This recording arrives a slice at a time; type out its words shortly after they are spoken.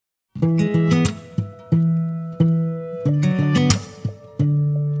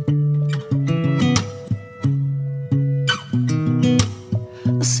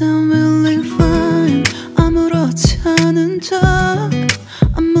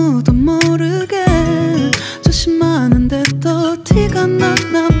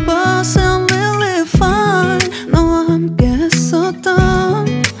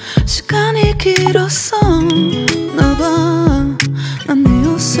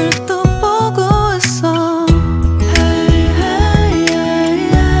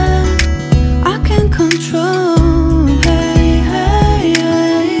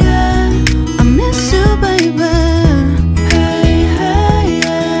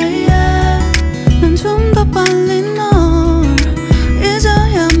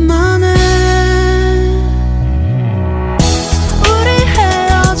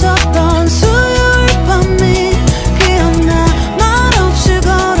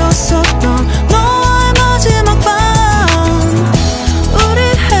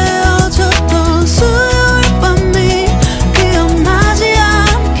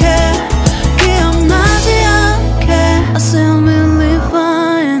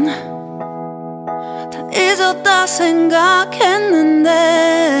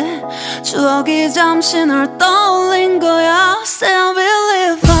추억이 잠시 널 떠올린 거야. Say I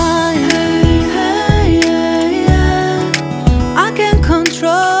really fine. Hey, hey, yeah, yeah. I can't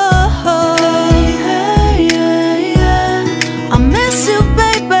control. Hey, hey, yeah, yeah. I miss you,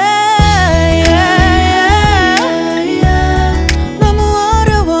 baby. Yeah, yeah, yeah. 너무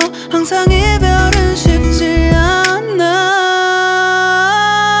어려워. 항상 이별은 쉽지 않아.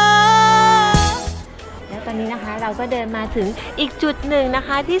 แล้วตอนนี้นะคะเราก็เดินมาถึงอีกจุดหนึ่งนะค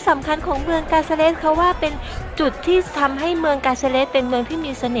ะที่สำคัญของเมืองกาเซเลสเขาว่าเป็นจุดที่ทำให้เมืองกาเซเลสเป็นเมืองที่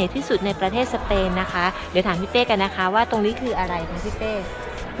มีเสน่ห์ที่สุดในประเทศสเปนนะคะเดี๋ยวถามพี่เป้กันนะคะว่าตรงนี้คืออะไรคะพี่เป้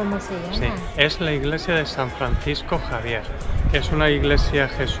¿Cómo se llama? Sí, es la iglesia de San Francisco Javier, que es una iglesia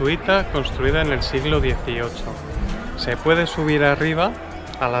jesuita construida en el siglo XVIII. Se puede subir arriba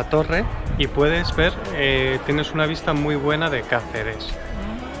a la torre y puedes ver, tienes una vista muy buena de Cáceres.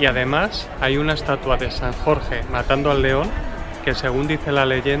 Y además hay una estatua de San Jorge matando al león que, según dice la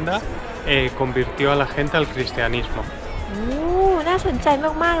leyenda, convirtió a la gente al cristianismo. น่าสนใจ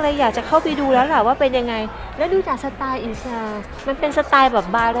มากๆเลยอยากจะเข้าไปดูแล้วล่ะว่าเป็นยังไงแล้วดูจากสไตล์มันเป็นสไตล์แบบ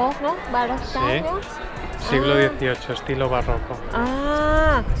บาโรคเนาะบาโรคจ้าเนาะ siglo XVIII estilo barroco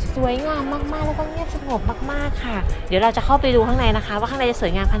สวยงามมากๆแล้วก็เงียบสงบมากๆค่ะเดี๋ยวเราจะเข้าไปดูข้างในนะคะว่าข้างในจะสว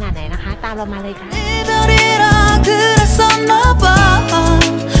ยงามขนาดไหนนะคะตามเรามาเลยค่ะ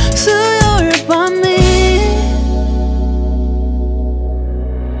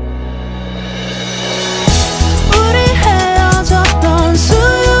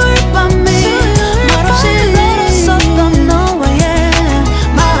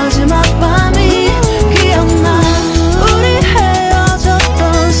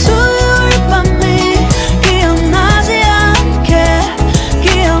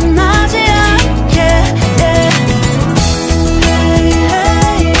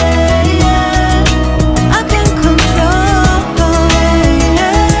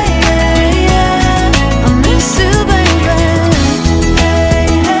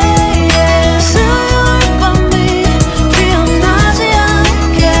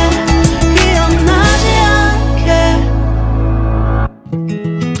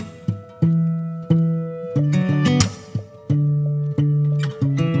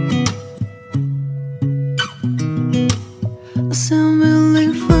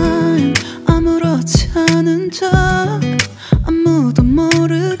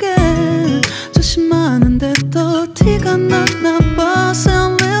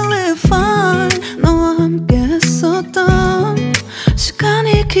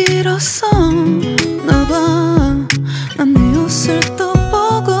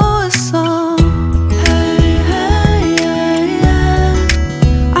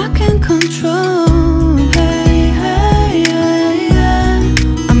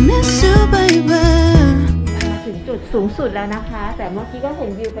สูงสุดแล้วนะคะแต่เมื่อกี้ก็เห็น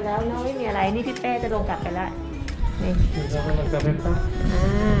วิวไปแล้วเนาะไม่มีอะไรนี่พี่เป้จะลงกลับไปแล้วนี่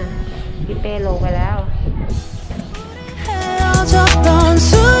พี่เป้ลงไปแล้ว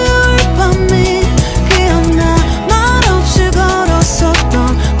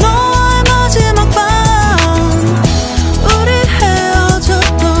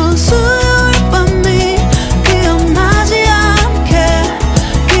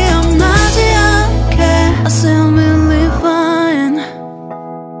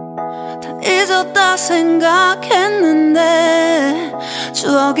생각했는데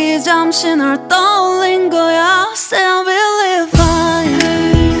추억이 잠시 널 떠올린 거야. Say I really fine.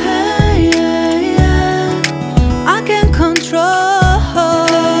 Hey, hey.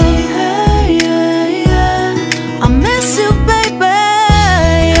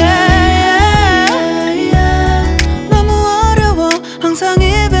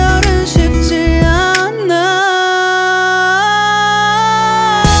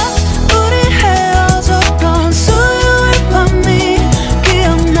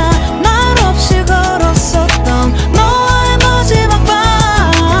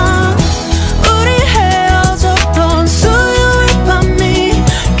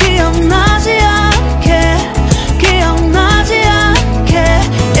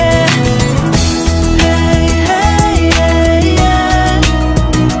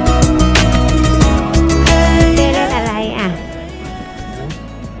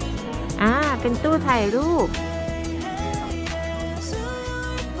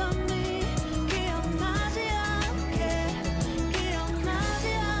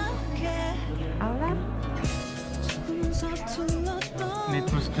 Need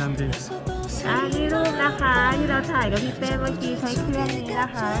to scan this. นี่รูปนะคะที่เราถ่ายกับพี่เป้เมื่อกี้ใช้เครื่องนี้นะ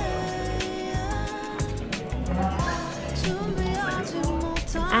คะ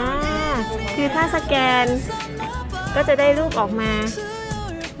คือถ้าสแกนก็จะได้รูปออกมา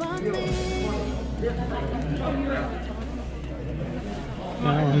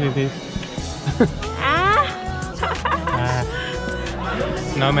Only this.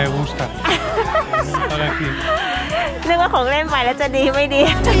 No me gusta. เรื่องว่าของเล่นใหม่แล้วจะดีไม่ดี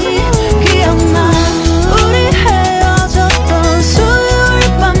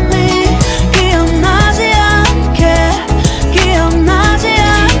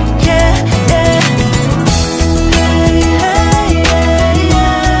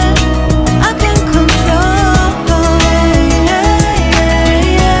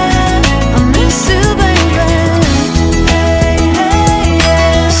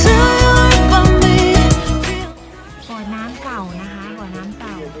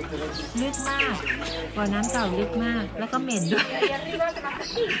บ่อน้ำเก่าลึกมากแล้วก็เหม็นด้วย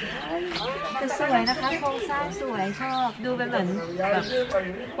แต่สวยนะคะโครงสร้างสวยชอบดูเป็นเหมือนแบบ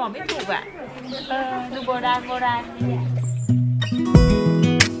บอกไม่ถูกอ่ะดูโบราณเนี่ย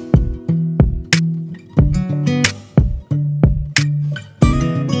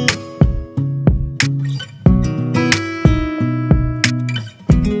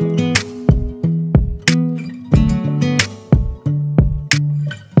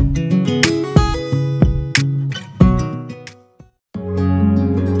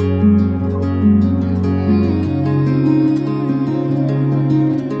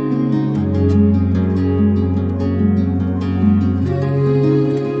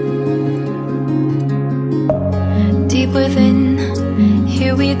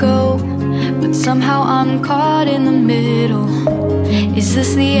Somehow I'm caught in the middle. Is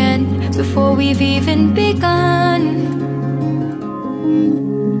this the end before we've even begun?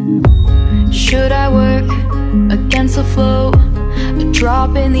 Should I work against the flow? A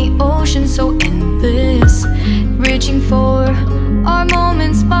drop in the ocean so endless, reaching for our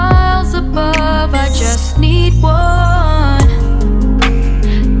moments miles above. I just need one.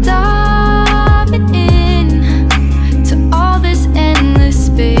 Diving in to all this endless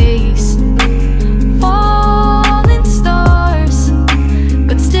space. Falling stars,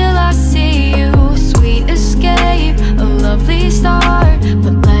 but still I see you. Sweet escape, a lovely start,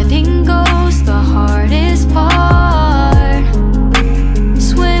 but letting go's the hardest part.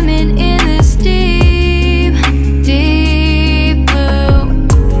 Swimming in this deep, deep blue.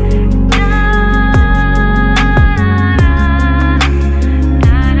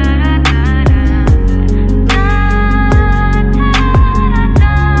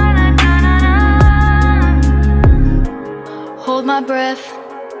 Hold my breath,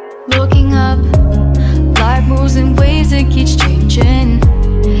 looking up. Life moves in waves that keeps changing.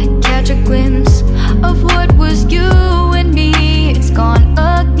 Catch a glimpse of what was you and me. It's gone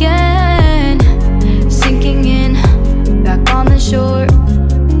again. Sinking in, back on the shore.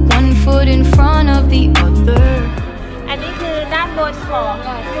 One foot in front of the other. อันนี้คือด้านบนของ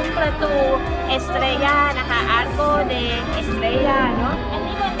ซุ้มประตูเอสเตรย่านะคะอาร์โกเดเอสเตรย่าเนาะอัน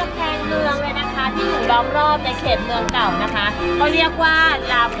นี้เป็นกำแพงเมืองเลยนะคะที่อยู่ล้อมรอบในเขตเมืองเก่านะคะเขาเรียกว่า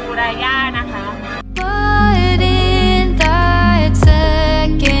ลาบูราย่านะคะ But in that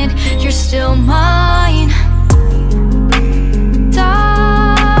second, you're still mine.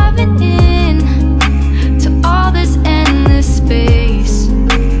 Diving in to all this endless space.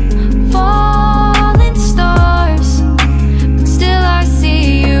 Falling stars, but still I see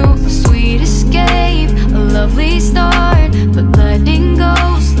you. A sweet escape, a lovely start, but letting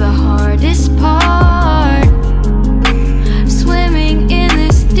go's the hardest part. Swimming in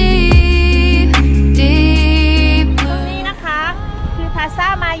this deep, deep ตรงนี้นะคะคือพลาซ่า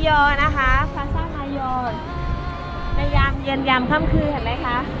มายอนะคะพลาซ่ามายอในยามเย็นยามค่ำคืนเห็นไหมค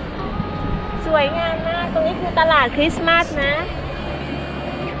ะสวยงามมากตรงนี้คือตลาดคริสต์มาสนะ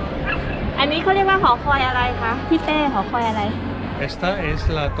อันนี้เขาเรียกว่าหอคอยอะไรคะพี่เป้หอคอยอะไร Esta es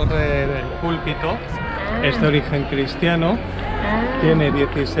la torre del púlpito. Es de origen cristiano. Tiene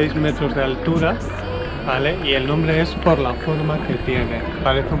 16 metros de altura, ¿vale? Y el nombre es por la forma que tiene.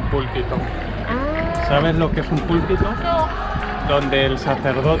 Parece un púlpito. ¿Sabes lo que es un púlpito? Donde el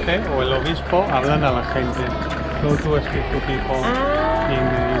sacerdote o el obispo hablan a la gente. Go to speak to people in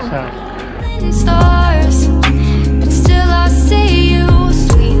Isaac. stars, but still I see you.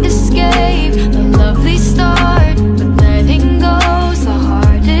 Sweet escape, a lovely start, but letting go's the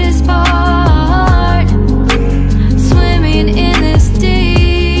hardest part. Swimming in this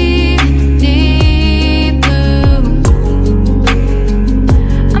deep, deep blue.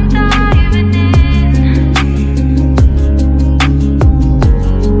 I'm diving in.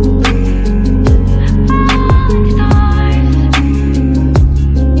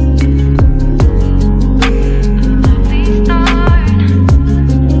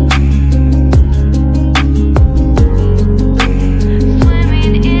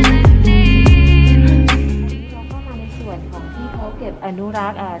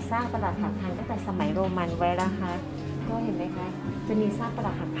 ป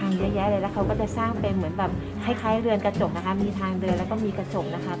รักหักพังเยอะแยะเลยแล้วเขาก็จะสร้างเป็นเหมือนแบบคล้ายๆเรือนกระจกนะคะมีทางเดินแล้วก็มีกระจก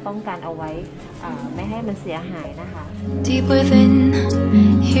นะคะป้องกันเอาไว้ไม่ให้มันเสียหายนะคะ Deep within,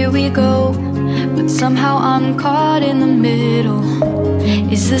 here we go, but somehow I'm caught in the middle.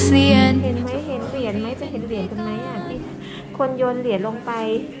 Is this the end? เห็นไหมเห็นเหรียญไหมจะเห็นเหรียญกันไหมอ่ะที่คนโยนเหรียญลงไป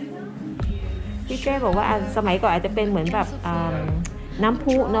พี่เจ้บอกว่าสมัยก่อนอาจจะเป็นเหมือนแบบน้ำ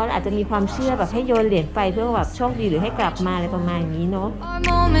พุเนาะอาจจะมีความเชื่อแบบให้โยนเหรียญไปเพื่อแบบโชคดีหรือให้กลับมาอะไรประมาณนี้เนาะ Our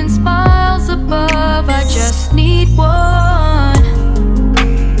moments miles above, I just need one.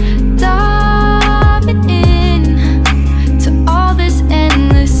 Diving in to all this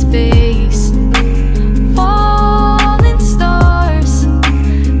endless space. Falling stars,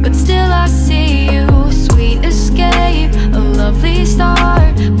 but still I see you. Sweet escape, a lovely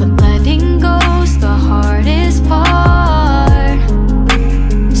start, but letting go's the hardest part.My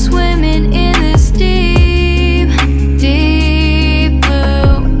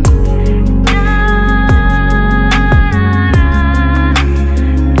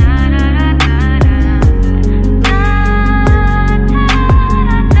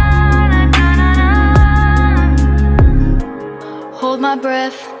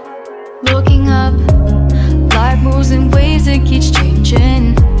breath, looking up, life moves in ways that keeps changing.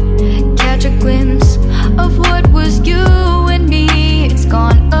 Catch a glimpse of what was you and me. It's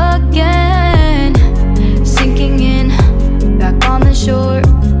gone again. Sinking in, back on the shore.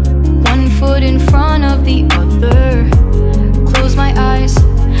 One foot in front of the other. Close my eyes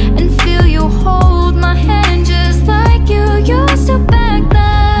and feel you hold my hand just like you used to back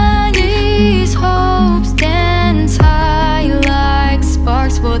then. These hopes dance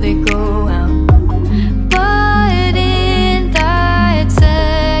high.Sparks before they go out, but in that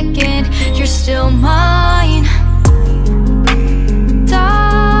second, you're still mine.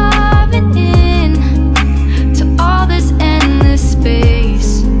 Diving in to all this endless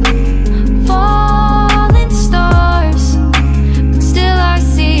space. Falling stars, but still I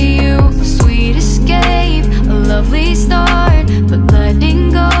see you. A sweet escape, a lovely start, but letting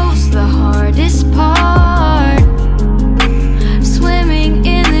go's the hardest part.Swimming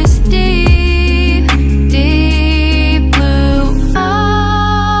in this deep, deep blue. I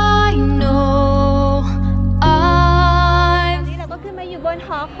know ตอนนี้เราก็ขึ้นมาอยู่บนห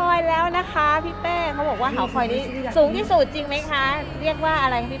อคอยแล้วนะคะพี่เป้เขาบอกว่าหอคอยนี้สูงที่สุดจริงไหมคะเรียกว่าอะ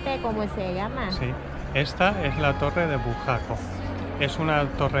ไรพี่เป้โกโมเซยะมา Sí, esta es la Torre de Bujaco. Es una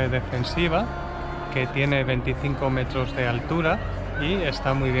torre defensiva que tiene 25 metros de altura y está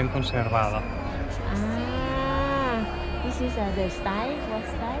muy bien conservada.This is the style. What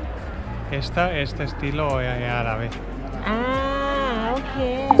style? Esta es de estilo árabe.